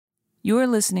You are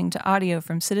listening to audio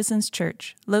from Citizens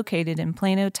Church, located in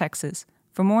Plano, Texas.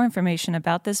 For more information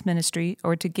about this ministry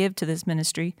or to give to this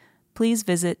ministry, please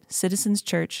visit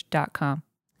citizenschurch.com.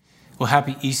 Well,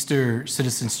 happy Easter,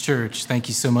 Citizens Church. Thank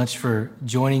you so much for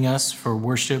joining us for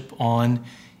worship on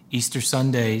Easter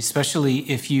Sunday, especially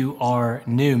if you are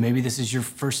new. Maybe this is your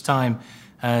first time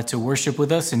to worship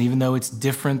with us, and even though it's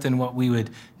different than what we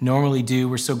would normally do,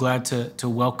 we're so glad to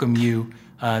welcome you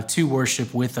to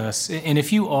worship with us. And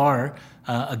if you are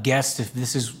a guest, if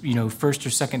this is first or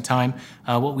second time,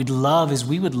 what we'd love is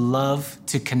we would love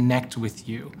to connect with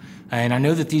you. And I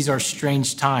know that these are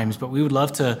strange times, but we would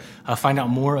love to find out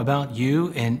more about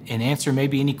you and answer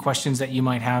maybe any questions that you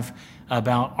might have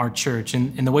about our church.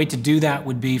 And the way to do that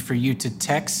would be for you to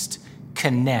text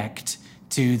CONNECT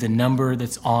to the number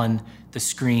that's on the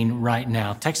screen right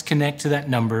now. Text CONNECT to that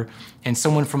number, and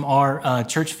someone from our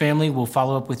church family will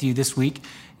follow up with you this week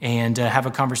and have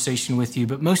a conversation with you.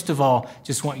 But most of all,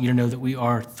 just want you to know that we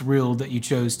are thrilled that you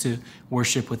chose to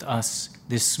worship with us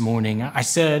this morning. I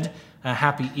said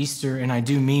happy Easter, and I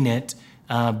do mean it,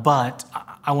 but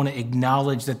I want to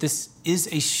acknowledge that this is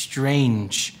a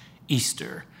strange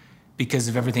Easter because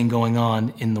of everything going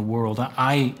on in the world.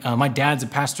 My dad's a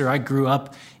pastor. I grew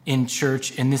up in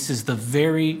church, and this is the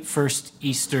very first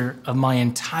Easter of my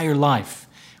entire life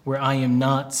where I am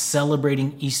not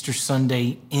celebrating Easter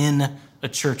Sunday in a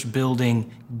church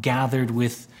building gathered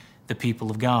with the people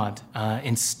of God.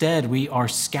 Instead, we are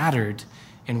scattered,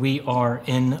 and we are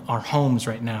in our homes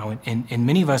right now. And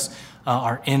many of us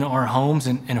are in our homes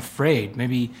and afraid,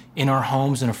 maybe in our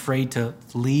homes and afraid to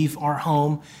leave our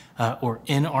home, or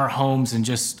in our homes and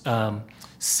just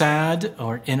sad,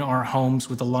 or in our homes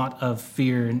with a lot of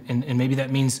fear. And maybe that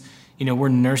means, we're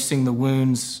nursing the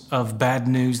wounds of bad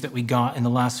news that we got in the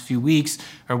last few weeks,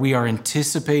 or we are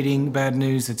anticipating bad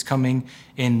news that's coming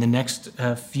in the next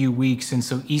few weeks. And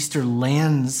so Easter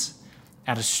lands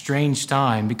at a strange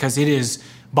time because it is,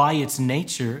 by its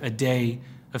nature, a day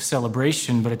of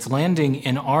celebration, but it's landing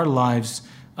in our lives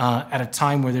at a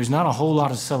time where there's not a whole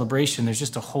lot of celebration, there's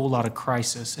just a whole lot of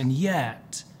crisis. And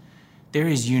yet, there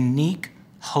is unique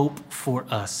hope for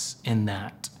us in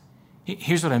that.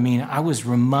 Here's what I mean. I was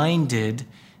reminded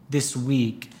this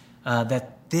week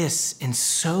that this, in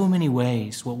so many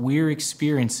ways, what we're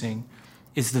experiencing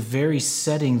is the very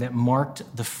setting that marked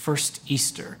the first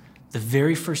Easter. The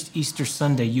very first Easter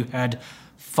Sunday, you had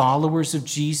followers of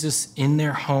Jesus in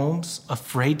their homes,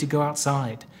 afraid to go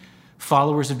outside.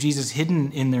 Followers of Jesus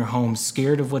hidden in their homes,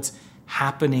 scared of what's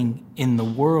happening in the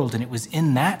world. And it was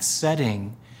in that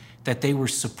setting that they were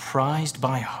surprised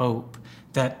by hope,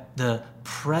 that the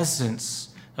presence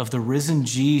of the risen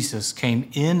Jesus came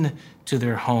into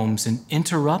their homes and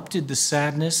interrupted the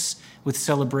sadness with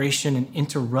celebration and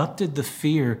interrupted the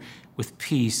fear with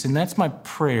peace. And that's my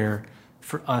prayer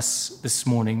for us this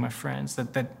morning, my friends,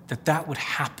 that would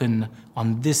happen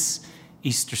on this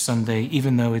Easter Sunday,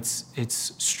 even though it's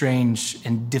strange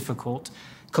and difficult.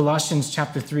 Colossians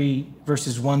chapter 3,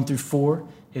 verses 1 through 4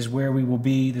 is where we will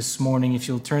be this morning. If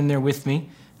you'll turn there with me,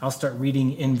 I'll start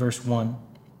reading in verse 1.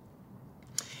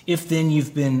 If then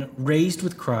you've been raised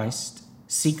with Christ,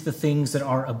 seek the things that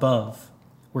are above,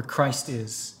 where Christ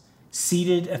is,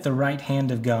 seated at the right hand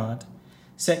of God.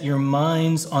 Set your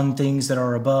minds on things that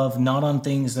are above, not on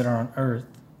things that are on earth.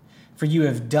 For you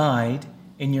have died,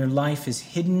 and your life is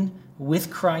hidden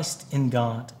with Christ in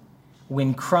God.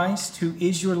 When Christ, who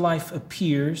is your life,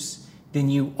 appears, then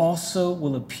you also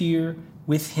will appear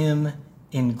with him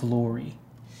in glory.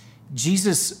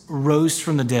 Jesus rose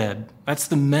from the dead. That's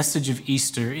the message of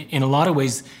Easter. In a lot of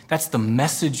ways, that's the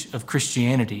message of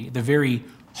Christianity. The very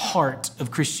heart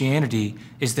of Christianity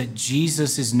is that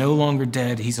Jesus is no longer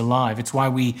dead, he's alive. It's why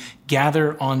we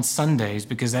gather on Sundays,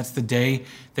 because that's the day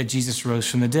that Jesus rose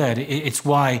from the dead. It's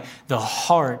why the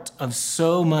heart of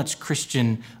so much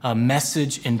Christian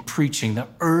message and preaching, the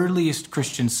earliest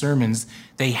Christian sermons,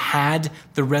 they had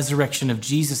the resurrection of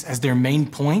Jesus as their main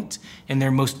point and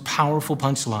their most powerful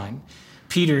punchline.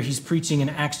 Peter, he's preaching in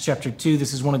Acts chapter 2.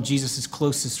 This is one of Jesus'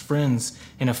 closest friends.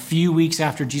 And a few weeks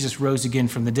after Jesus rose again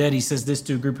from the dead, he says this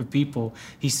to a group of people.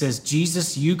 He says,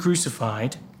 Jesus, you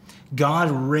crucified, God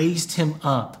raised him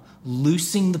up,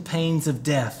 loosing the pains of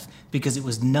death, because it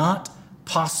was not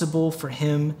possible for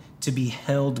him to be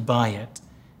held by it.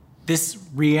 This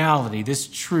reality, this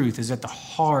truth is at the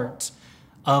heart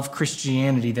of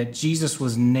Christianity, that Jesus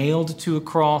was nailed to a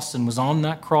cross and was on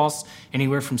that cross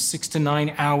anywhere from 6 to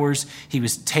 9 hours. He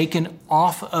was taken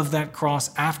off of that cross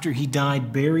after he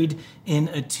died, buried in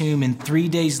a tomb. And 3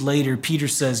 days later, Peter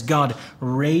says, God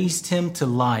raised him to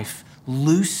life,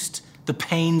 loosed the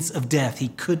pains of death. He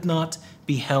could not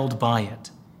be held by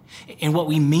it. And what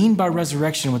we mean by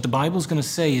resurrection, what the Bible is going to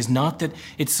say, is not that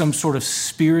it's some sort of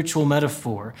spiritual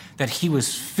metaphor, that he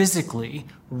was physically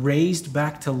raised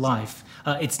back to life.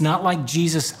 It's not like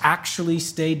Jesus actually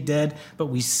stayed dead, but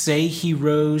we say he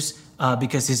rose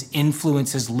because his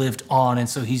influence has lived on, and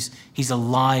so he's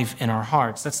alive in our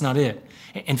hearts. That's not it.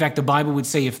 In fact, the Bible would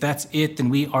say if that's it, then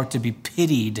we are to be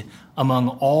pitied among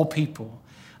all people.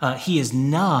 He is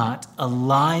not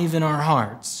alive in our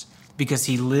hearts because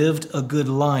he lived a good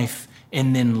life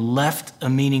and then left a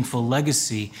meaningful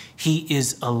legacy. He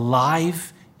is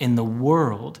alive in the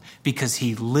world because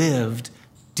he lived,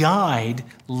 died,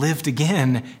 lived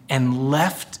again, and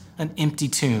left an empty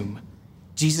tomb.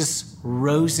 Jesus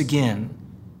rose again.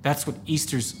 That's what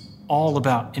Easter's all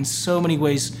about. In so many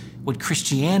ways, what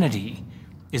Christianity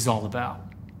is all about.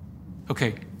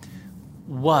 Okay,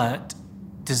 what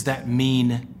does that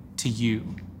mean to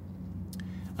you?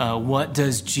 What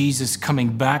does Jesus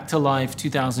coming back to life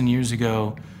 2,000 years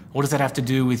ago, what does that have to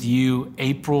do with you,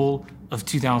 April of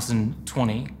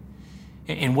 2020?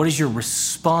 And what is your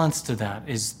response to that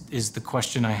is the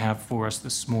question I have for us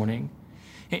this morning.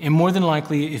 And more than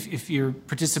likely, if you're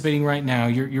participating right now,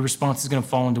 your response is going to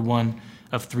fall into one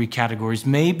of three categories.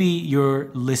 Maybe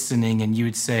you're listening and you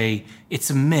would say,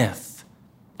 it's a myth.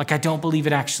 Like, I don't believe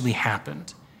it actually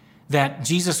happened. That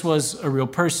Jesus was a real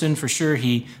person, for sure.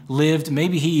 He lived.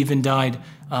 Maybe he even died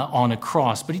on a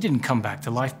cross, but he didn't come back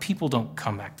to life. People don't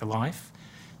come back to life.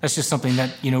 That's just something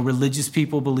that, religious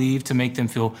people believe to make them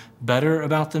feel better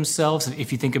about themselves.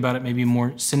 If you think about it maybe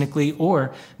more cynically,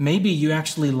 or maybe you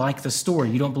actually like the story.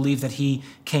 You don't believe that he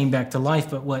came back to life,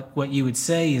 but what you would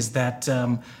say is that,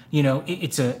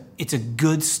 it's a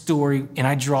good story, and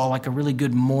I draw like a really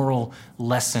good moral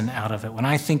lesson out of it. When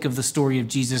I think of the story of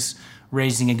Jesus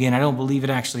raising again, I don't believe it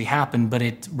actually happened, but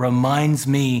it reminds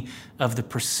me of the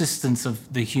persistence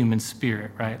of the human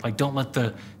spirit, right? Like, don't let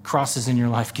the crosses in your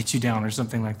life get you down or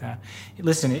something like that.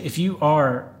 Listen, if you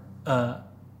are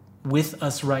with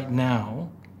us right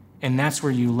now, and that's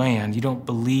where you land, you don't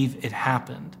believe it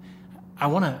happened, I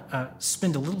want to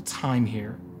spend a little time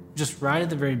here, just right at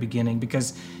the very beginning,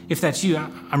 because if that's you,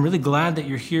 I'm really glad that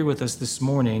you're here with us this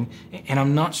morning, and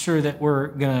I'm not sure that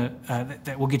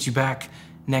that we'll get you back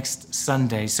next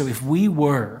Sunday. So if we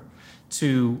were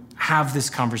to have this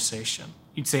conversation,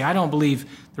 you'd say, I don't believe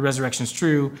the resurrection is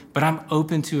true, but I'm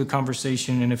open to a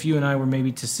conversation. And if you and I were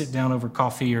maybe to sit down over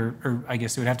coffee, or I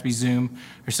guess it would have to be Zoom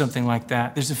or something like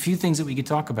that, there's a few things that we could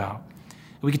talk about.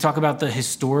 We could talk about the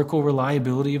historical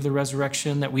reliability of the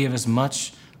resurrection, that we have as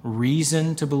much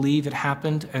reason to believe it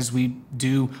happened as we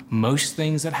do most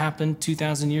things that happened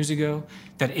 2,000 years ago,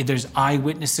 that there's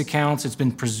eyewitness accounts. It's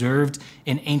been preserved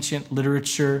in ancient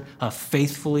literature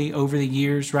faithfully over the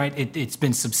years, right? It's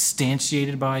been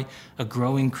substantiated by a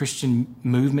growing Christian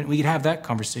movement. We could have that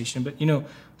conversation, but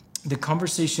the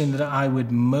conversation that I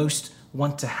would most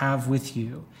want to have with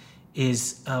you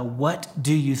is what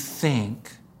do you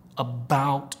think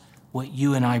about what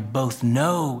you and I both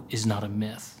know is not a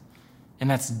myth? And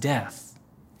that's death.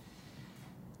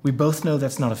 We both know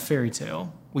that's not a fairy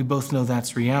tale. We both know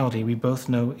that's reality. We both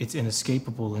know it's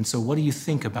inescapable. And so what do you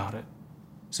think about it?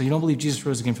 So you don't believe Jesus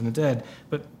rose again from the dead,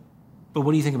 but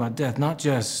what do you think about death? Not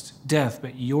just death,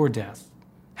 but your death.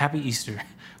 Happy Easter.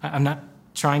 I'm not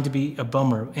trying to be a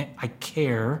bummer. I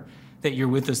care that you're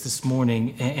with us this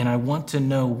morning, and I want to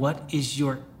know, what is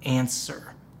your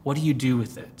answer? What do you do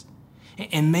with it?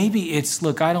 And maybe it's,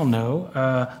 look, I don't know.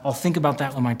 I'll think about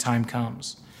that when my time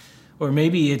comes. Or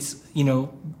maybe it's,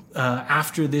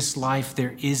 after this life,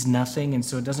 there is nothing, and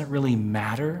so it doesn't really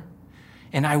matter.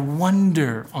 And I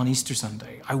wonder on Easter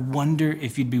Sunday, I wonder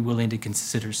if you'd be willing to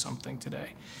consider something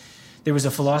today. There was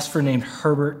a philosopher named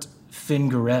Herbert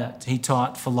Fingaret. He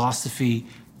taught philosophy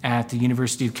at the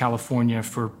University of California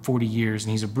for 40 years,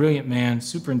 and he's a brilliant man,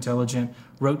 super intelligent,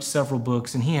 wrote several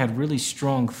books, and he had really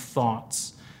strong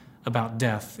thoughts about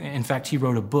death. In fact, he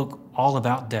wrote a book all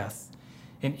about death.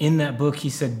 And in that book, he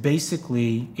said,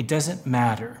 basically, it doesn't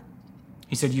matter.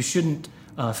 He said, you shouldn't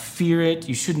fear it.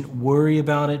 You shouldn't worry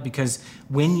about it, because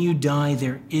when you die,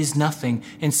 there is nothing.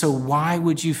 And so why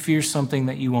would you fear something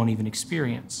that you won't even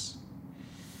experience?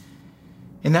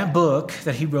 And that book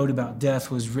that he wrote about death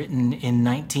was written in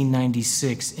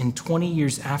 1996. And 20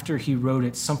 years after he wrote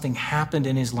it, something happened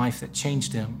in his life that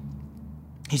changed him.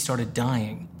 He started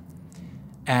dying.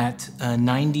 At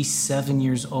 97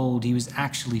 years old, he was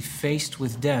actually faced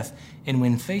with death. And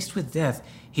when faced with death,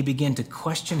 he began to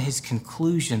question his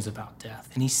conclusions about death.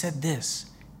 And he said this,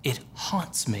 it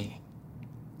haunts me.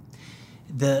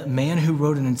 The man who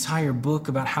wrote an entire book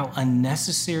about how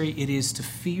unnecessary it is to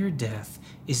fear death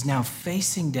is now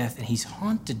facing death, and he's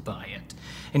haunted by it.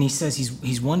 And he says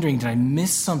he's wondering, did I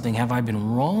miss something? Have I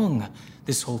been wrong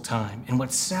this whole time? And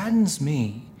what saddens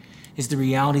me is the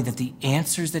reality that the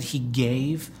answers that he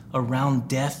gave around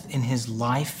death in his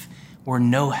life were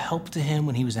no help to him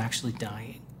when he was actually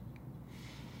dying.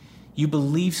 You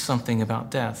believe something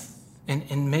about death,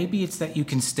 and maybe it's that you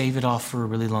can stave it off for a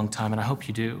really long time, and I hope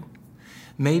you do.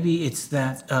 Maybe it's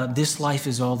that this life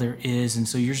is all there is, and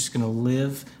so you're just going to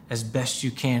live as best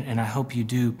you can, and I hope you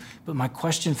do. But my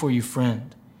question for you,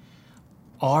 friend,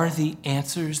 are the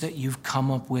answers that you've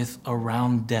come up with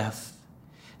around death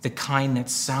the kind that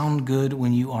sound good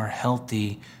when you are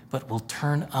healthy, but will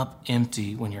turn up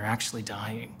empty when you're actually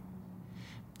dying?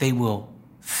 They will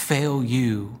fail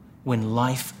you when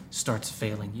life starts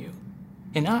failing you.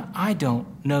 And I don't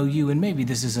know you, and maybe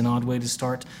this is an odd way to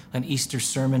start an Easter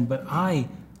sermon, but I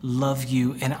love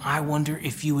you, and I wonder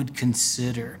if you would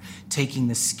consider taking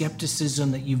the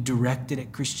skepticism that you've directed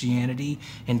at Christianity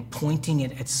and pointing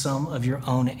it at some of your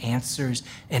own answers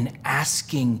and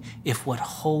asking if what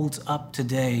holds up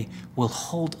today will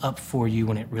hold up for you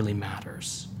when it really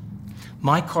matters.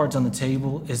 My cards on the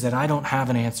table is that I don't have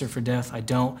an answer for death. I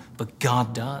don't, but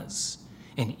God does.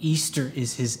 And Easter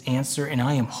is his answer, and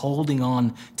I am holding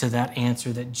on to that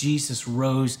answer that Jesus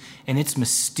rose, and it's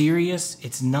mysterious,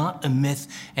 it's not a myth,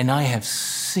 and I have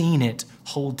seen it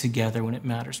hold together when it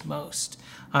matters most.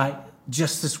 I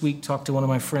just this week talked to one of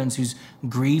my friends who's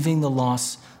grieving the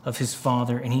loss of his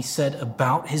father, and he said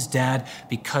about his dad,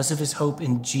 because of his hope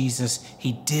in Jesus,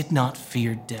 he did not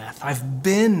fear death. I've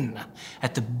been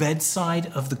at the bedside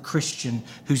of the Christian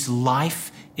whose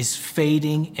life is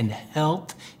fading and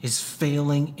health is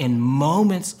failing, in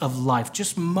moments of life,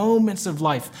 just moments of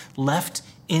life left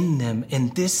in them,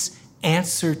 and this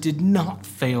answer did not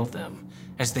fail them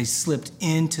as they slipped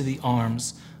into the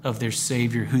arms of their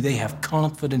Savior, who they have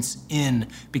confidence in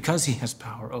because he has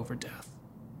power over death.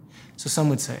 So some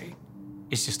would say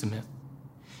it's just a myth.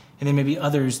 And then maybe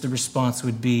others, the response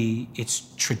would be it's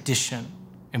tradition.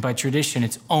 And by tradition,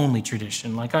 it's only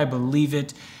tradition. Like, I believe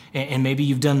it, and maybe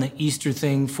you've done the Easter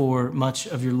thing for much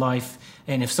of your life.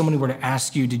 And if someone were to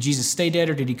ask you, did Jesus stay dead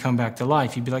or did he come back to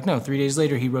life? You'd be like, no, 3 days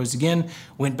later he rose again,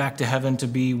 went back to heaven to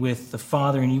be with the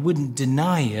Father, and you wouldn't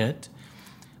deny it.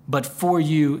 But for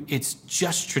you, it's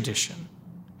just tradition,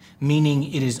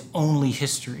 meaning it is only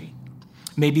history.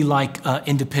 Maybe like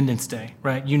Independence Day,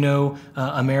 right? You know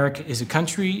America is a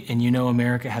country, and you know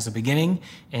America has a beginning,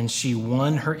 and she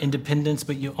won her independence,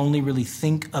 but you only really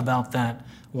think about that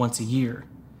once a year.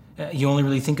 You only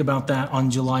really think about that on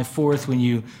July 4th when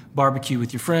you barbecue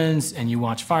with your friends and you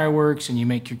watch fireworks and you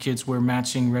make your kids wear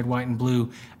matching red, white, and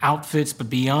blue outfits. But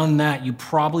beyond that, you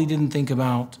probably didn't think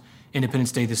about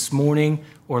Independence Day this morning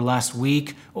or last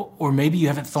week, or maybe you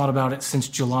haven't thought about it since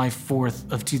July 4th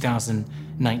of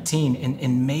 2019.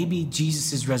 And maybe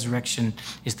Jesus' resurrection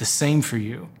is the same for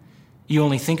you. You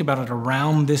only think about it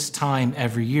around this time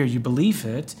every year. You believe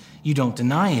it, you don't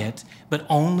deny it, but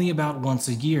only about once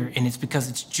a year. And it's because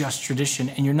it's just tradition,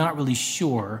 and you're not really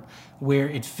sure where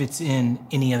it fits in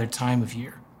any other time of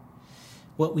year.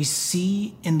 What we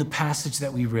see in the passage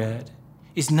that we read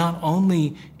is not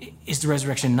only is the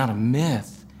resurrection not a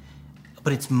myth,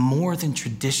 but it's more than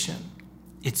tradition.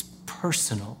 It's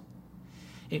personal.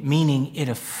 Meaning it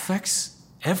affects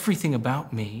everything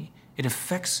about me. It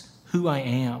affects who I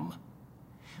am.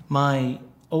 My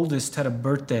oldest had a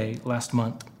birthday last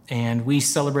month, and we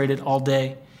celebrated all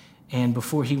day. And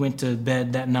before he went to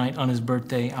bed that night on his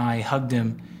birthday, I hugged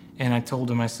him, and I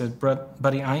told him, I said,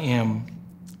 buddy, I am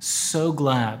so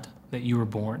glad that you were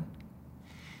born.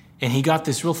 And he got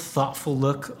this real thoughtful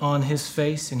look on his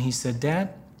face, and he said,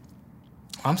 Dad,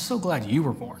 I'm so glad you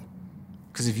were born,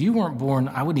 because if you weren't born,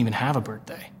 I wouldn't even have a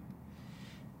birthday.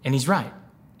 And he's right.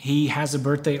 He has a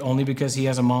birthday only because he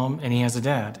has a mom and he has a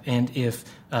dad. And if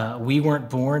we weren't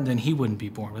born, then he wouldn't be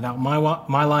born. Without my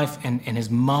life and his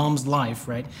mom's life,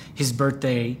 right, his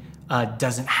birthday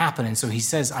doesn't happen. And so he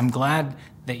says, I'm glad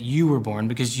that you were born,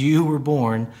 because you were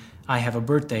born, I have a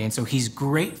birthday. And so he's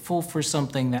grateful for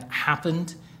something that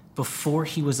happened before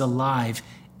he was alive,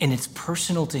 and it's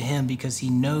personal to him because he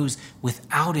knows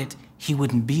without it, he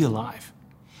wouldn't be alive.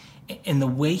 And the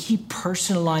way he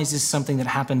personalizes something that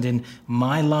happened in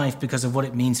my life because of what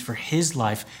it means for his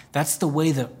life, that's the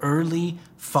way the early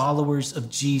followers of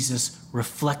Jesus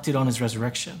reflected on his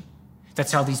resurrection.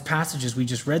 That's how these passages we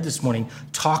just read this morning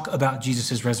talk about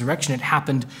Jesus' resurrection. It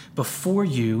happened before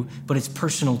you, but it's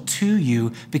personal to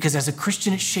you because as a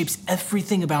Christian, it shapes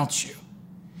everything about you.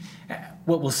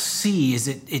 What we'll see is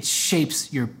it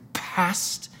shapes your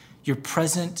past, your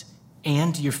present,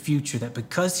 and your future, that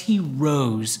because he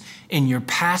rose in your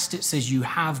past, it says you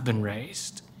have been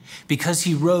raised. Because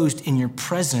he rose in your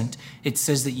present, it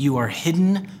says that you are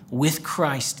hidden with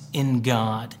Christ in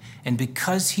God. And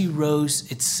because he rose,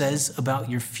 it says about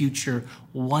your future,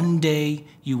 one day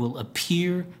you will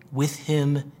appear with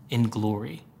him in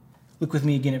glory. Look with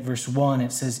me again at verse 1.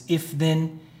 It says, if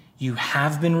then you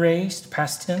have been raised,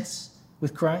 past tense,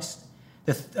 with Christ,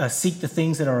 seek the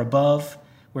things that are above,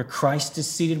 where Christ is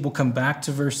seated. We'll come back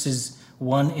to verses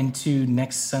 1 and 2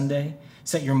 next Sunday.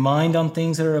 Set your mind on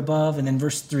things that are above. And then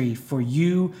verse 3, for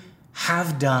you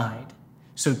have died.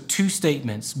 So two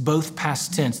statements, both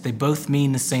past tense. They both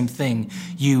mean the same thing.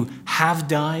 You have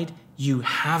died. You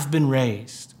have been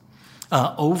raised.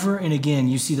 Over and again,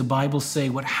 you see the Bible say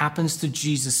what happens to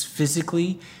Jesus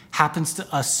physically happens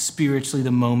to us spiritually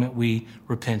the moment we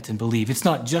repent and believe. It's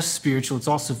not just spiritual, it's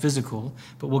also physical,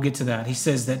 but we'll get to that. He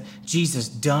says that Jesus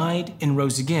died and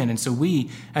rose again. And so we,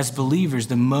 as believers,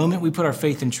 the moment we put our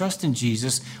faith and trust in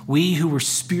Jesus, we who were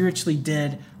spiritually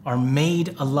dead are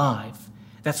made alive.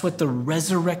 That's what the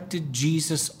resurrected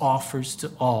Jesus offers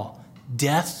to all,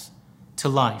 death to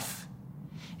life.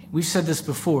 We've said this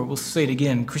before, we'll say it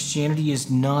again. Christianity is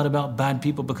not about bad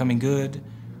people becoming good.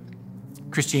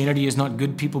 Christianity is not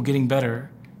good people getting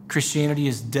better. Christianity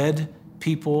is dead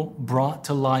people brought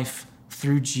to life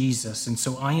through Jesus. And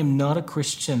so I am not a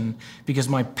Christian because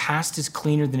my past is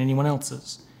cleaner than anyone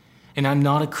else's. And I'm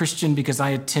not a Christian because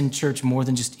I attend church more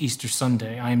than just Easter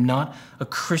Sunday. I am not a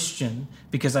Christian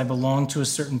because I belong to a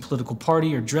certain political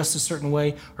party or dress a certain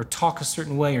way or talk a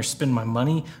certain way or spend my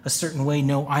money a certain way.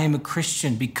 No, I am a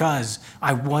Christian because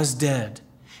I was dead.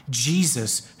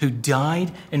 Jesus, who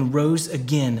died and rose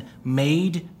again,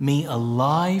 made me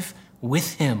alive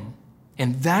with him.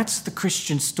 And that's the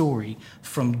Christian story,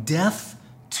 from death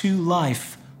to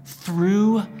life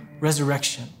through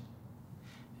resurrection.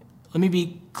 Let me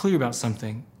be clear about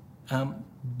something.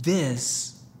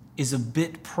 This is a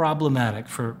bit problematic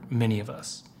for many of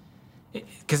us,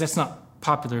 because that's not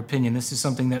popular opinion. This is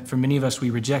something that for many of us we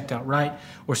reject outright,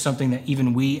 or something that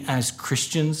even we as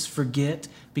Christians forget,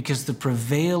 because the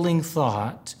prevailing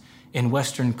thought in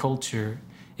Western culture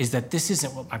is that this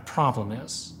isn't what my problem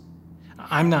is.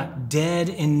 I'm not dead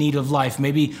in need of life.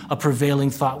 Maybe a prevailing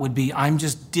thought would be, I'm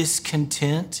just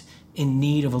discontent in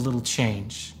need of a little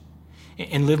change.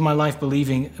 And live my life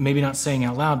believing, maybe not saying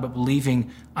out loud, but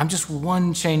believing I'm just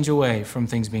one change away from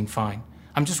things being fine.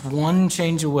 I'm just one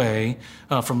change away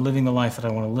from living the life that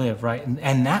I want to live, right?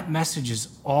 And that message is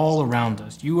all around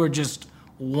us. You are just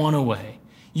one away.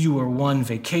 You are one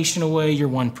vacation away, you're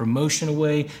one promotion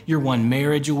away, you're one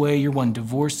marriage away, you're one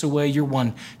divorce away, you're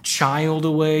one child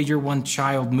away, you're one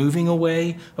child moving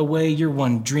away, you're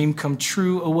one dream come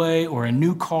true away, or a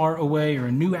new car away, or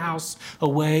a new house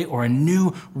away, or a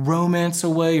new romance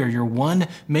away, or you're one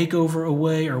makeover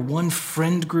away, or one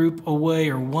friend group away,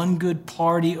 or one good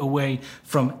party away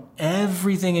from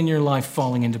everything in your life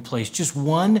falling into place. Just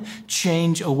one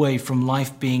change away from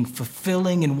life being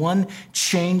fulfilling, and one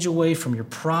change away from your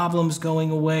problems going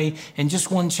away, and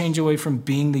just one change away from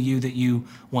being the you that you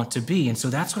want to be. And so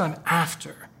that's what I'm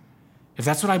after. If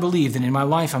that's what I believe, then in my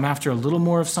life I'm after a little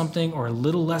more of something or a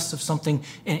little less of something,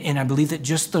 and I believe that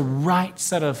just the right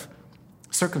set of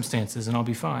circumstances and I'll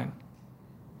be fine.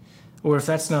 Or if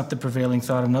that's not the prevailing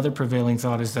thought, another prevailing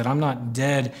thought is that I'm not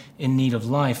dead in need of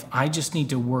life. I just need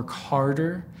to work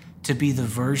harder to be the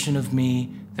version of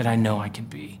me that I know I can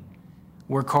be.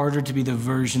 Work harder to be the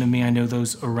version of me I know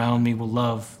those around me will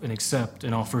love and accept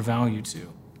and offer value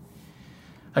to.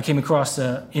 I came across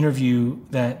an interview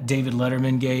that David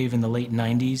Letterman gave in the late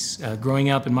 90s. Growing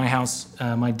up in my house,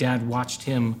 my dad watched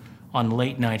him on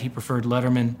late night. He preferred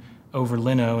Letterman over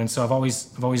Leno, and so I've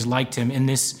always liked him. In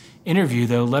this interview,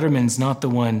 though, Letterman's not the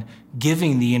one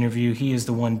giving the interview. He is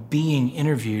the one being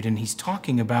interviewed, and he's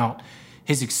talking about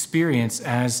his experience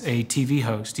as a TV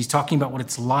host. He's talking about what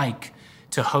it's like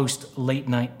to host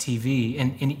late-night TV.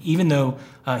 And even though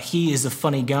he is a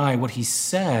funny guy, what he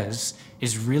says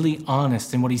is really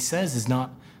honest, and what he says is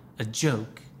not a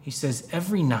joke. He says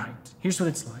every night, here's what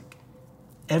it's like.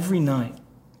 Every night,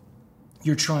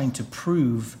 you're trying to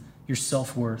prove your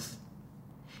self-worth.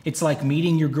 It's like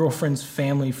meeting your girlfriend's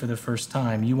family for the first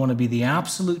time. You want to be the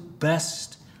absolute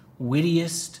best,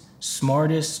 wittiest,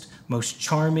 smartest, most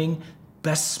charming,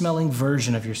 best-smelling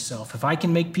version of yourself. If I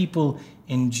can make people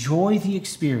enjoy the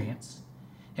experience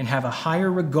and have a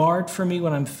higher regard for me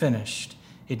when I'm finished,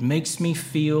 it makes me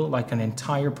feel like an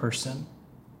entire person.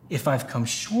 If I've come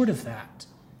short of that,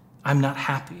 I'm not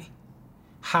happy.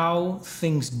 How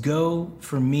things go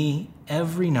for me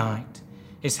every night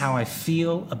is how I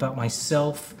feel about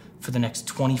myself for the next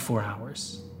 24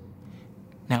 hours.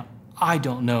 Now, I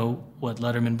don't know what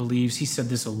Letterman believes. He said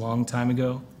this a long time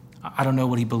ago. I don't know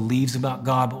what he believes about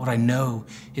God, but what I know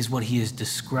is what he is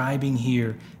describing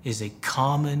here is a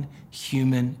common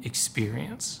human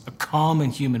experience, a common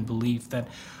human belief that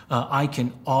I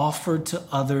can offer to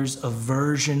others a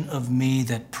version of me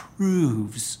that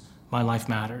proves my life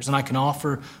matters. And I can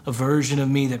offer a version of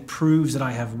me that proves that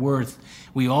I have worth.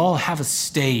 We all have a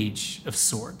stage of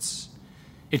sorts.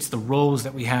 It's the roles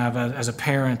that we have as a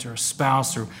parent or a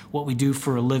spouse, or what we do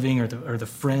for a living, or the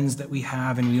friends that we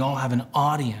have, and we all have an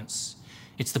audience.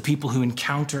 It's the people who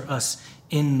encounter us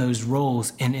in those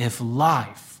roles. And if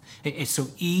life, it's so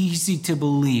easy to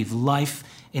believe life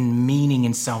and meaning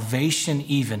and salvation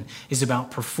even is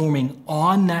about performing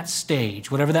on that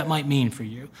stage, whatever that might mean for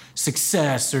you,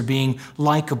 success or being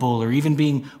likable or even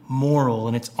being moral,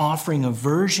 and it's offering a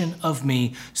version of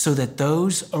me so that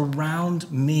those around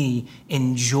me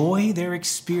enjoy their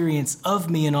experience of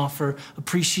me and offer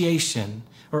appreciation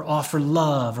or offer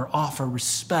love or offer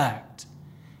respect.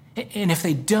 And if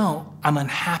they don't, I'm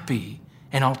unhappy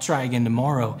and I'll try again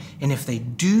tomorrow. And if they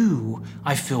do,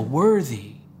 I feel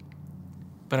worthy.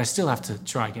 But I still have to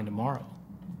try again tomorrow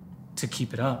to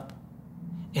keep it up.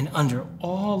 And under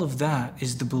all of that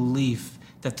is the belief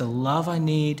that the love I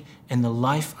need and the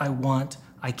life I want,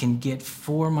 I can get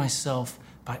for myself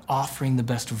by offering the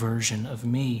best version of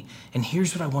me. And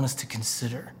here's what I want us to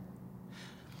consider.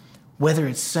 Whether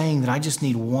it's saying that I just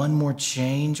need one more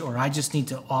change or I just need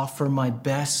to offer my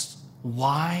best,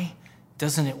 why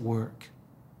doesn't it work?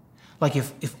 Like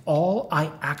if all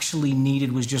I actually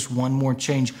needed was just one more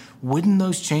change, wouldn't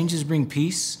those changes bring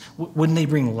peace? Wouldn't they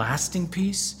bring lasting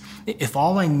peace? If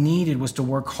all I needed was to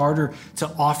work harder to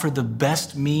offer the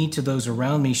best me to those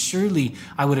around me, surely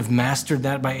I would have mastered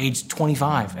that by age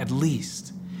 25 at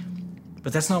least.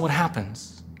 But that's not what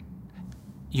happens.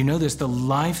 You know this, the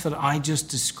life that I just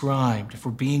described, if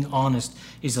we're being honest,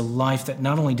 is a life that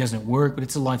not only doesn't work, but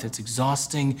it's a life that's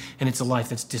exhausting, and it's a life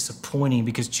that's disappointing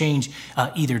because change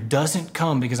either doesn't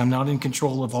come because I'm not in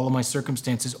control of all of my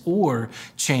circumstances, or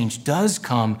change does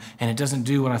come and it doesn't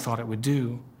do what I thought it would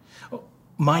do.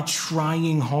 My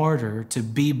trying harder to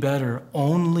be better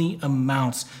only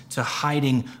amounts to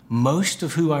hiding most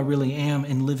of who I really am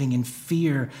and living in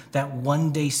fear that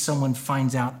one day someone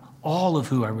finds out all of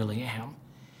who I really am.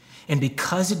 And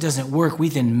because it doesn't work, we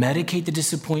then medicate the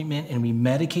disappointment and we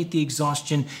medicate the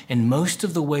exhaustion. And most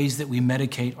of the ways that we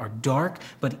medicate are dark,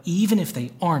 but even if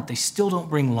they aren't, they still don't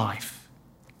bring life.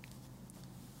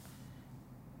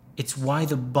 It's why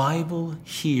the Bible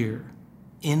here,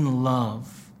 in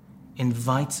love,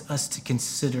 invites us to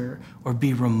consider or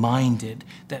be reminded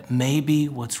that maybe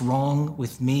what's wrong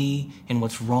with me and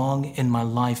what's wrong in my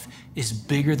life is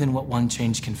bigger than what one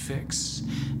change can fix.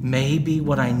 Maybe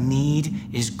what I need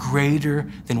is greater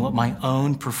than what my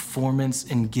own performance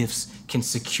and gifts can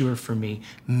secure for me.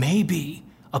 Maybe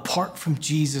apart from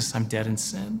Jesus, I'm dead in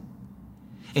sin.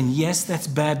 And yes, that's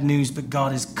bad news, but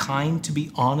God is kind to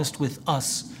be honest with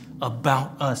us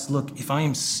about us. Look, if I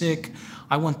am sick,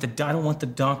 I don't want the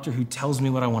doctor who tells me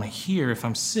what I want to hear. If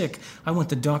I'm sick, I want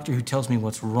the doctor who tells me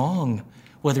what's wrong,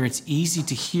 whether it's easy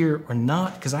to hear or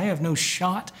not, because I have no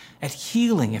shot at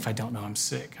healing if I don't know I'm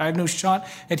sick. I have no shot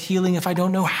at healing if I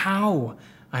don't know how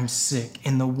I'm sick.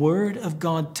 And the Word of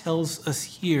God tells us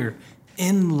here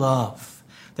in love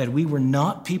that we were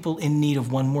not people in need of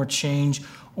one more change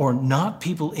or not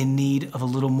people in need of a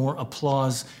little more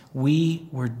applause. We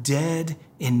were dead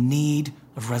in need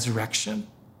of resurrection.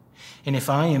 And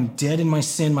if I am dead in my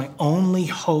sin, my only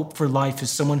hope for life is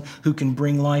someone who can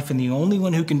bring life. And the only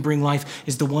one who can bring life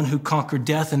is the one who conquered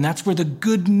death. And that's where the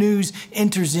good news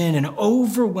enters in and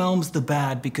overwhelms the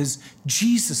bad, because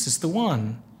Jesus is the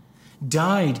one.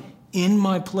 Died in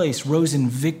my place, rose in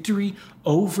victory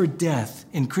over death.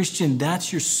 And Christian,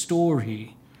 that's your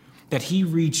story, that he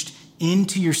reached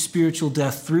into your spiritual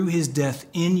death through his death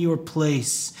in your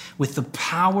place with the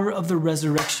power of the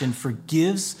resurrection,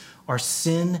 forgives our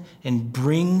sin and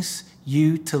brings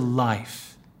you to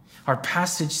life. Our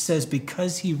passage says,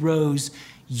 because he rose,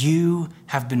 you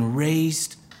have been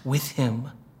raised with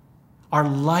him. Our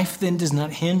life then does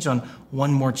not hinge on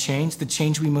one more change. The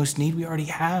change we most need, we already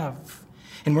have.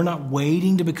 And we're not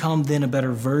waiting to become then a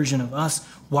better version of us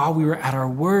while we were at our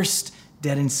worst,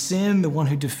 dead in sin. The one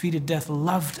who defeated death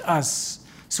loved us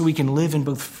so we can live in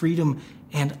both freedom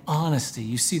and honesty.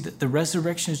 You see, that the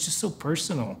resurrection is just so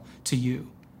personal to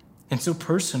you and so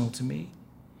personal to me.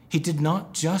 He did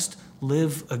not just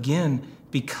live again.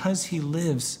 Because he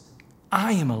lives,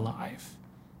 I am alive.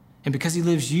 And because he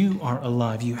lives, you are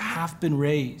alive. You have been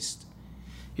raised.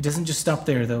 It doesn't just stop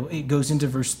there, though. It goes into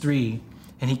verse 3,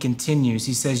 and he continues.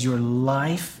 He says, your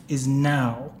life is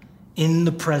now in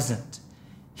the present,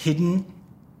 hidden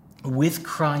with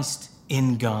Christ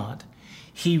in God.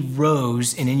 He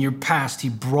rose, and in your past, he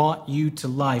brought you to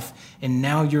life, and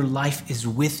now your life is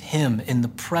with him in the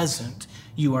present.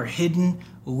 You are hidden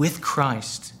with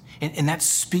Christ, and that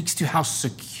speaks to how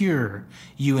secure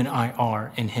you and I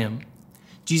are in him.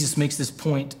 Jesus makes this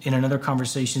point in another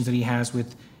conversation that he has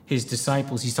with his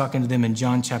disciples. He's talking to them in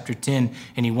John chapter 10,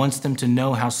 and he wants them to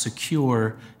know how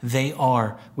secure they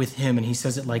are with him. And he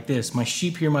says it like this: my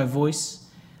sheep hear my voice,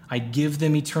 I give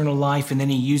them eternal life. And then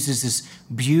he uses this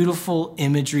beautiful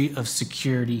imagery of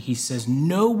security. He says,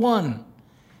 no one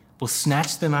will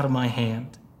snatch them out of my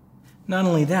hand. Not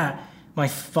only that, my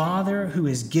Father who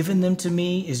has given them to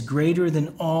me is greater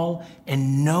than all,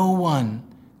 and no one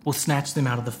will snatch them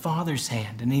out of the Father's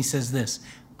hand. And he says this: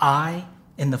 I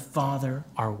and the Father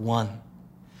are one.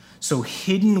 So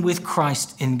hidden with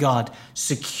Christ in God,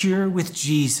 secure with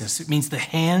Jesus. It means the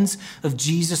hands of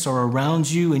Jesus are around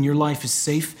you, and your life is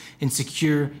safe and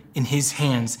secure in his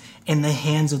hands. And the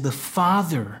hands of the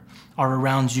Father are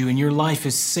around you, and your life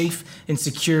is safe and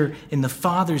secure in the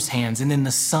Father's hands. And then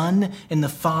the Son and the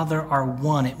Father are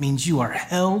one. It means you are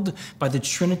held by the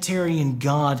Trinitarian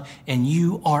God, and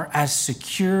you are as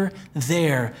secure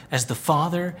there as the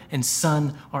Father and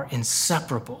Son are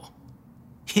inseparable.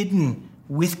 Hidden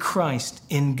with Christ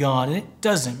in God. And it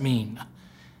doesn't mean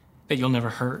that you'll never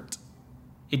hurt.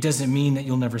 It doesn't mean that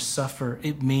you'll never suffer.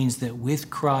 It means that with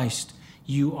Christ,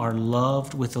 you are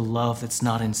loved with a love that's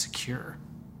not insecure.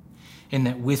 And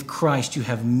that with Christ, you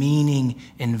have meaning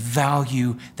and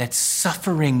value that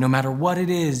suffering, no matter what it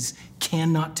is,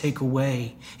 cannot take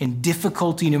away. And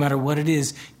difficulty, no matter what it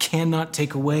is, cannot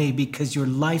take away, because your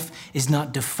life is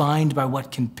not defined by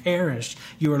what can perish.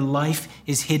 Your life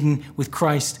is hidden with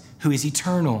Christ, who is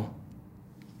eternal.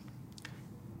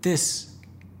 This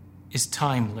is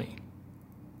timely,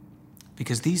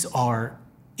 because these are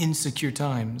insecure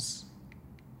times.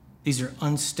 These are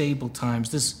unstable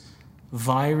times. This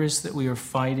virus that we are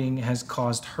fighting has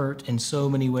caused hurt in so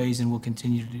many ways and will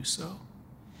continue to do so.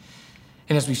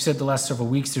 And as we've said the last several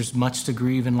weeks, there's much to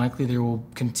grieve, and likely there will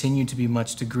continue to be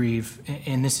much to grieve.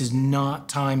 And this is not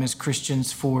time as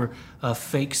Christians for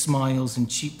fake smiles and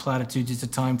cheap platitudes. It's a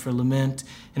time for lament,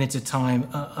 and it's a time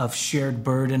of shared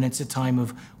burden. It's a time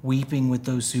of weeping with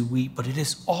those who weep. But it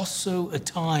is also a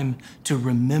time to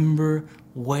remember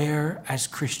where, as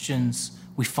Christians,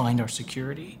 we find our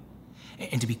security,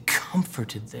 and to be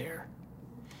comforted there.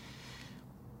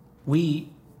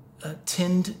 We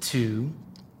tend to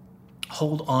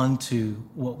hold on to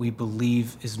what we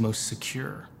believe is most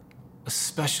secure,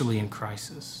 especially in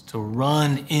crisis, to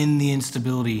run in the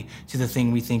instability to the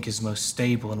thing we think is most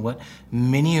stable. And what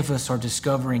many of us are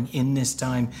discovering in this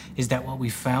time is that what we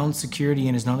found security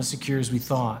in is not as secure as we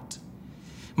thought.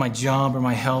 My job or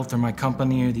my health or my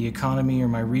company or the economy or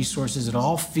my resources, it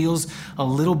all feels a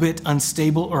little bit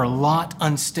unstable or a lot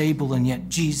unstable, and yet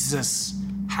Jesus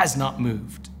has not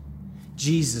moved.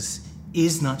 Jesus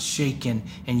is not shaken,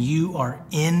 and you are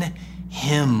in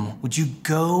him. Would you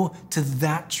go to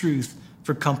that truth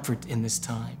for comfort in this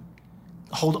time?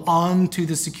 Hold on to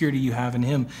the security you have in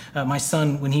him. My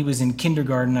son, when he was in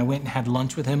kindergarten, I went and had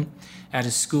lunch with him at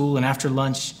his school, and after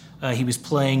lunch, he was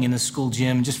playing in the school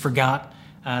gym, just forgot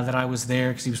that I was there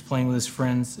because he was playing with his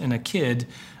friends, and a kid,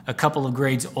 a couple of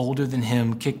grades older than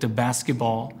him, kicked a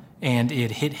basketball, and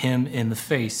it hit him in the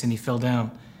face, and he fell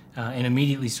down and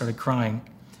immediately started crying.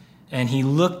 And he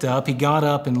looked up, he got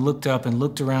up and looked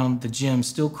around the gym,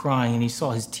 still crying, and he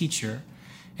saw his teacher,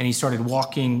 and he started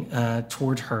walking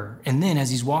toward her. And then as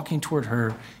he's walking toward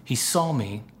her, he saw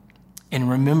me and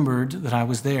remembered that I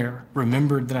was there,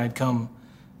 remembered that I'd come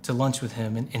to lunch with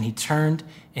him. And he turned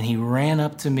and he ran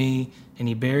up to me and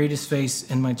he buried his face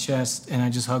in my chest, and I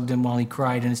just hugged him while he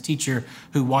cried. And his teacher,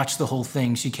 who watched the whole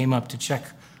thing, she came up to check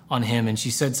on him, and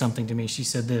she said something to me. She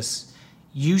said this: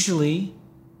 usually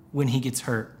when he gets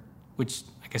hurt, which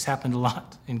I guess happened a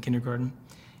lot in kindergarten,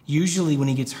 usually when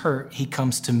he gets hurt, he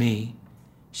comes to me.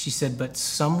 She said, but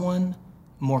someone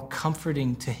more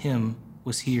comforting to him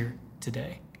was here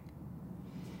today.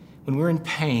 When we're in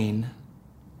pain,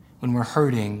 when we're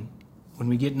hurting, when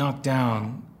we get knocked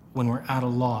down, when we're at a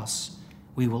loss,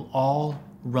 we will all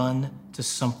run to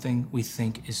something we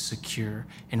think is secure,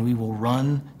 and we will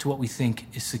run to what we think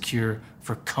is secure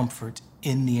for comfort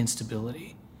in the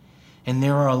instability. And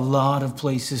there are a lot of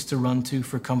places to run to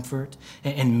for comfort.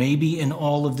 And maybe in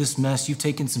all of this mess, you've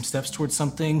taken some steps towards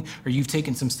something, or you've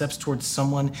taken some steps towards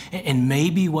someone. And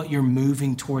maybe what you're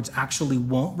moving towards actually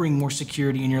won't bring more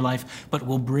security in your life, but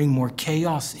will bring more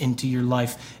chaos into your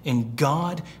life. And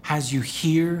God has you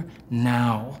here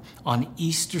now on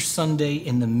Easter Sunday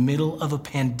in the middle of a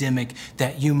pandemic,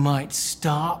 that you might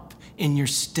stop in your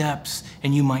steps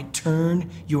and you might turn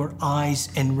your eyes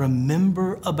and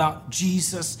remember about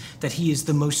Jesus, that he is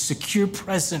the most secure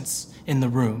presence in the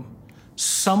room.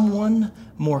 Someone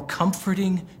more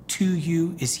comforting to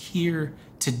you is here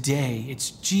today.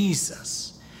 It's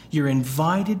Jesus. You're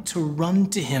invited to run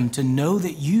to him, to know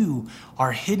that you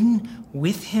are hidden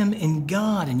with him in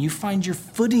God and you find your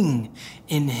footing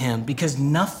in him, because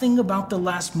nothing about the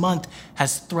last month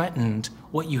has threatened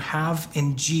what you have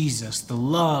in Jesus. The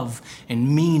love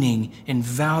and meaning and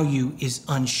value is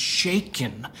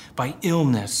unshaken by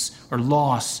illness or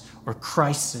loss or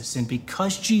crisis. And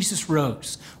because Jesus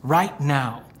rose right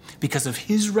now, because of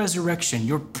his resurrection,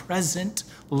 your present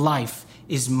life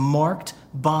is marked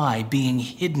by being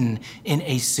hidden in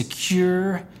a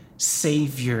secure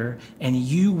Savior, and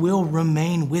you will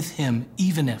remain with him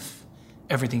even if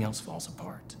everything else falls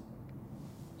apart.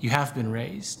 You have been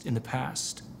raised in the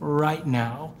past. Right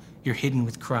now, you're hidden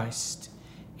with Christ.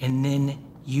 And then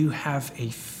you have a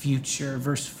future.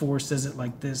 Verse 4 says it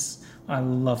like this. I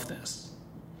love this.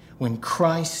 When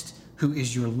Christ, who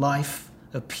is your life,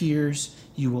 appears,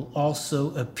 you will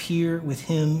also appear with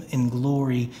him in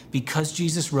glory. Because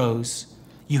Jesus rose,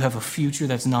 you have a future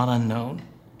that's not unknown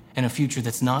and a future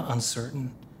that's not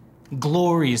uncertain.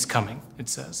 Glory is coming, it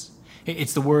says.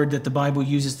 It's the word that the Bible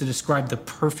uses to describe the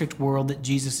perfect world that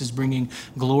Jesus is bringing.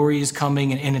 Glory is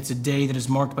coming, and it's a day that is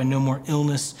marked by no more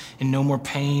illness and no more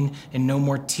pain and no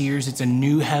more tears. It's a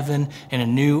new heaven and a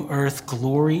new earth.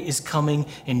 Glory is coming,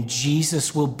 and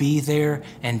Jesus will be there,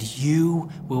 and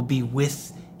you will be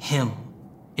with him.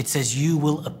 It says you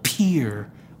will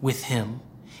appear with him.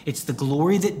 It's the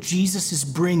glory that Jesus is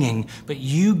bringing, but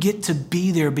you get to be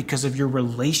there because of your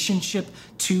relationship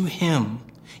to him.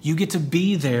 You get to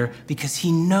be there because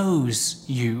he knows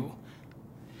you.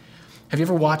 Have you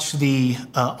ever watched the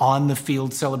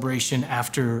on-the-field celebration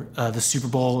after the Super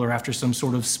Bowl or after some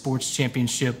sort of sports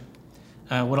championship?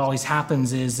 What always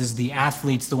happens is the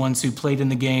athletes, the ones who played in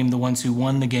the game, the ones who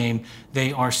won the game,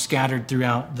 they are scattered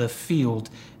throughout the field.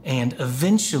 And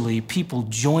eventually people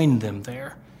join them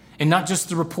there. And not just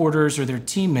the reporters or their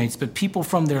teammates, but people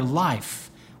from their life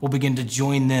will begin to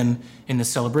join them in the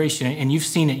celebration. And you've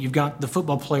seen it. You've got the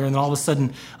football player, and then all of a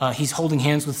sudden he's holding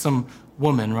hands with some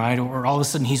woman, right? Or all of a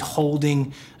sudden he's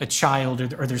holding a child,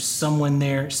 or there's someone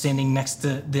there standing next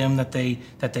to them that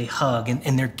they hug.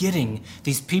 And they're getting,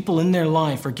 these people in their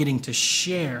life are getting to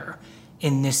share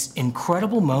in this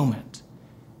incredible moment.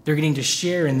 They're getting to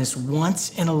share in this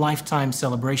once-in-a-lifetime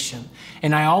celebration.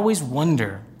 And I always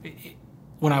wonder,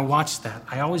 when I watch that,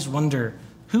 I always wonder,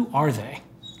 who are they?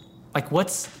 Like,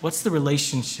 what's the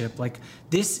relationship? Like,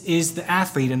 this is the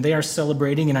athlete, and they are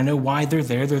celebrating, and I know why they're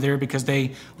there. They're there because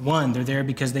they won. They're there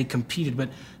because they competed. But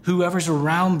whoever's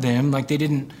around them, like, they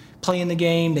didn't play in the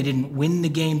game. They didn't win the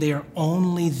game. They are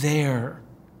only there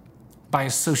by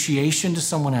association to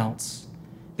someone else.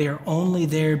 They are only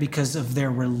there because of their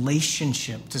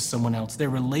relationship to someone else. Their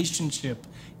relationship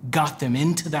got them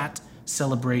into that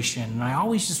celebration. And I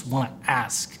always just want to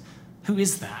ask, who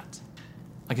is that?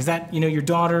 Like, is that, your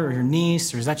daughter or your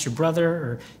niece, or is that your brother,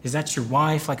 or is that your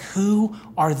wife? Like, who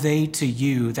are they to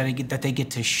you that they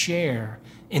get to share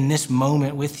in this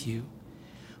moment with you?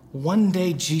 One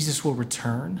day Jesus will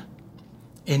return,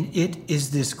 and it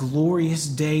is this glorious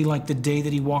day, like the day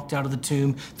that he walked out of the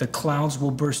tomb. The clouds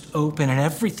will burst open and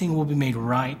everything will be made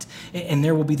right. And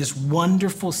there will be this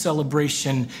wonderful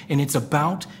celebration, and it's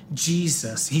about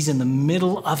Jesus. He's in the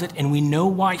middle of it, and we know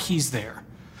why he's there.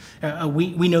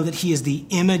 We know that he is the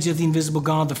image of the invisible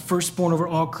God, the firstborn over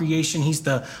all creation. He's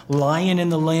the lion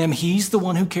and the lamb. He's the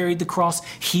one who carried the cross.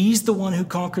 He's the one who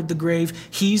conquered the grave.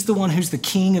 He's the one who's the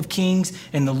King of kings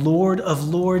and the Lord of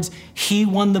lords. He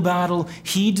won the battle.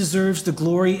 He deserves the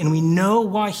glory, and we know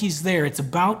why he's there. It's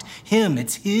about him.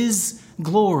 It's his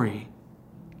glory.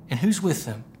 And who's with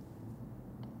him?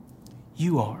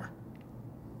 You are.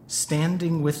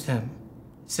 Standing with him.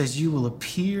 It says you will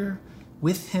appear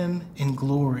with him in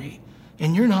glory.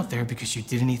 And you're not there because you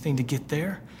did anything to get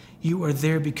there. You are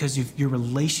there because of your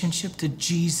relationship to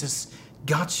Jesus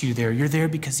got you there. You're there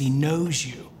because he knows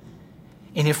you.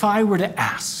 And if I were to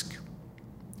ask,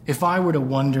 if I were to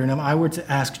wonder, and if I were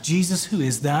to ask, Jesus, who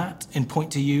is that? And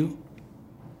point to you.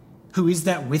 Who is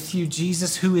that with you,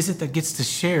 Jesus? Who is it that gets to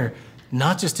share,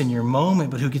 not just in your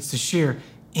moment, but who gets to share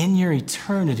in your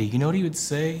eternity, you know what he would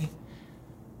say?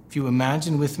 If you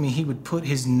imagine with me, he would put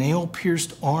his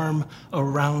nail-pierced arm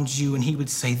around you and he would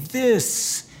say,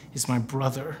 this is my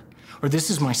brother, or this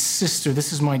is my sister,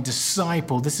 this is my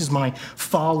disciple, this is my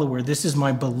follower, this is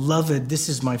my beloved, this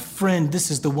is my friend,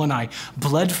 this is the one I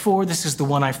bled for, this is the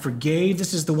one I forgave,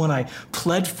 this is the one I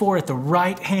pled for at the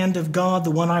right hand of God,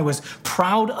 the one I was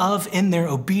proud of in their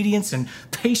obedience and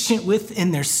patient with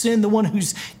in their sin, the one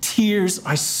whose tears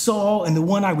I saw and the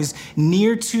one I was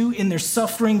near to in their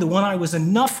suffering, the one I was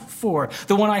enough for,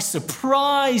 the one I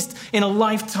surprised in a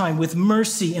lifetime with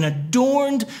mercy and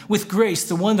adorned with grace,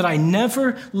 the one that I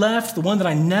never left, the one that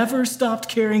I never stopped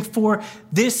caring for.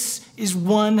 This is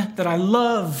one that I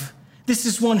love. This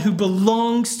is one who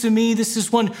belongs to me. This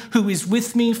is one who is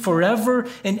with me forever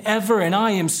and ever. And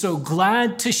I am so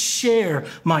glad to share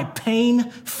my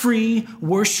pain-free,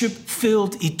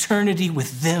 worship-filled eternity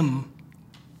with them.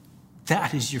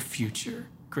 That is your future,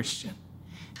 Christian.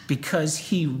 Because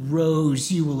he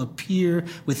rose, you will appear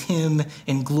with him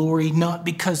in glory, not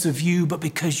because of you, but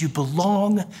because you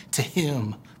belong to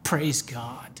him. Praise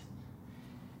God.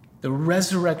 The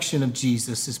resurrection of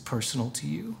Jesus is personal to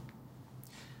you.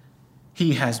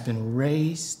 He has been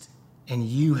raised, and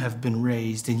you have been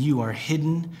raised, and you are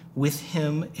hidden with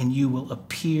him, and you will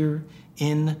appear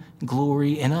in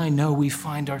glory. And I know we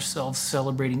find ourselves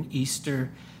celebrating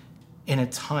Easter in a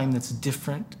time that's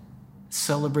different,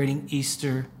 celebrating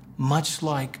Easter much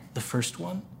like the first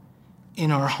one,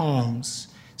 in our homes,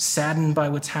 saddened by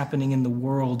what's happening in the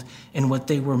world. And what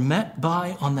they were met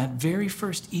by on that very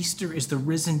first Easter is the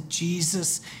risen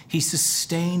Jesus. He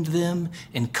sustained them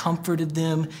and comforted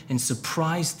them and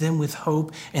surprised them with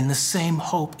hope. And the same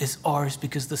hope is ours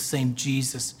because the same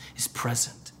Jesus is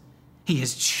present. He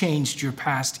has changed your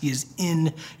past. He is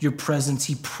in your presence.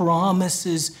 He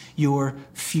promises your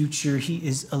future. He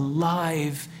is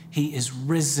alive. He is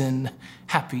risen.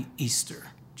 Happy Easter,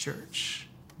 church.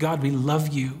 God, we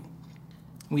love you.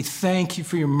 We thank you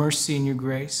for your mercy and your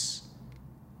grace.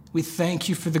 We thank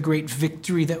you for the great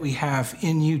victory that we have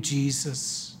in you,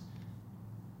 Jesus.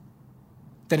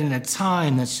 That in a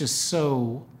time that's just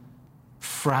so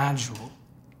fragile,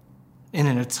 and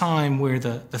in a time where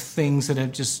the things that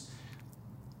have just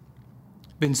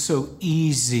been so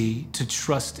easy to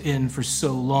trust in for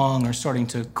so long are starting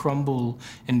to crumble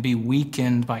and be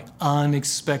weakened by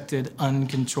unexpected,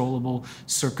 uncontrollable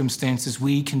circumstances,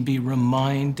 we can be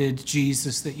reminded,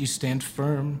 Jesus, that you stand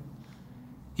firm.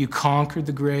 You conquered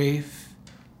the grave.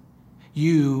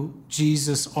 You,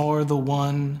 Jesus, are the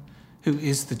one who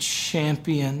is the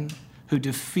champion, who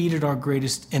defeated our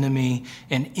greatest enemy,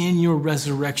 and in your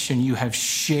resurrection you have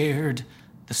shared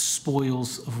the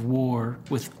spoils of war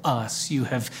with us. You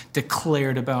have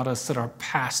declared about us that our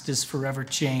past is forever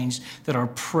changed, that our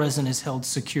present is held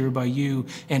secure by you,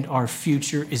 and our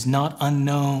future is not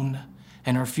unknown,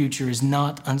 and our future is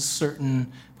not uncertain,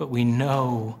 but we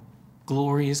know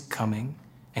glory is coming,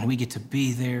 and we get to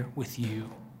be there with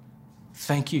you.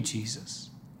 Thank you, Jesus.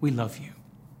 We love you.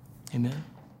 Amen.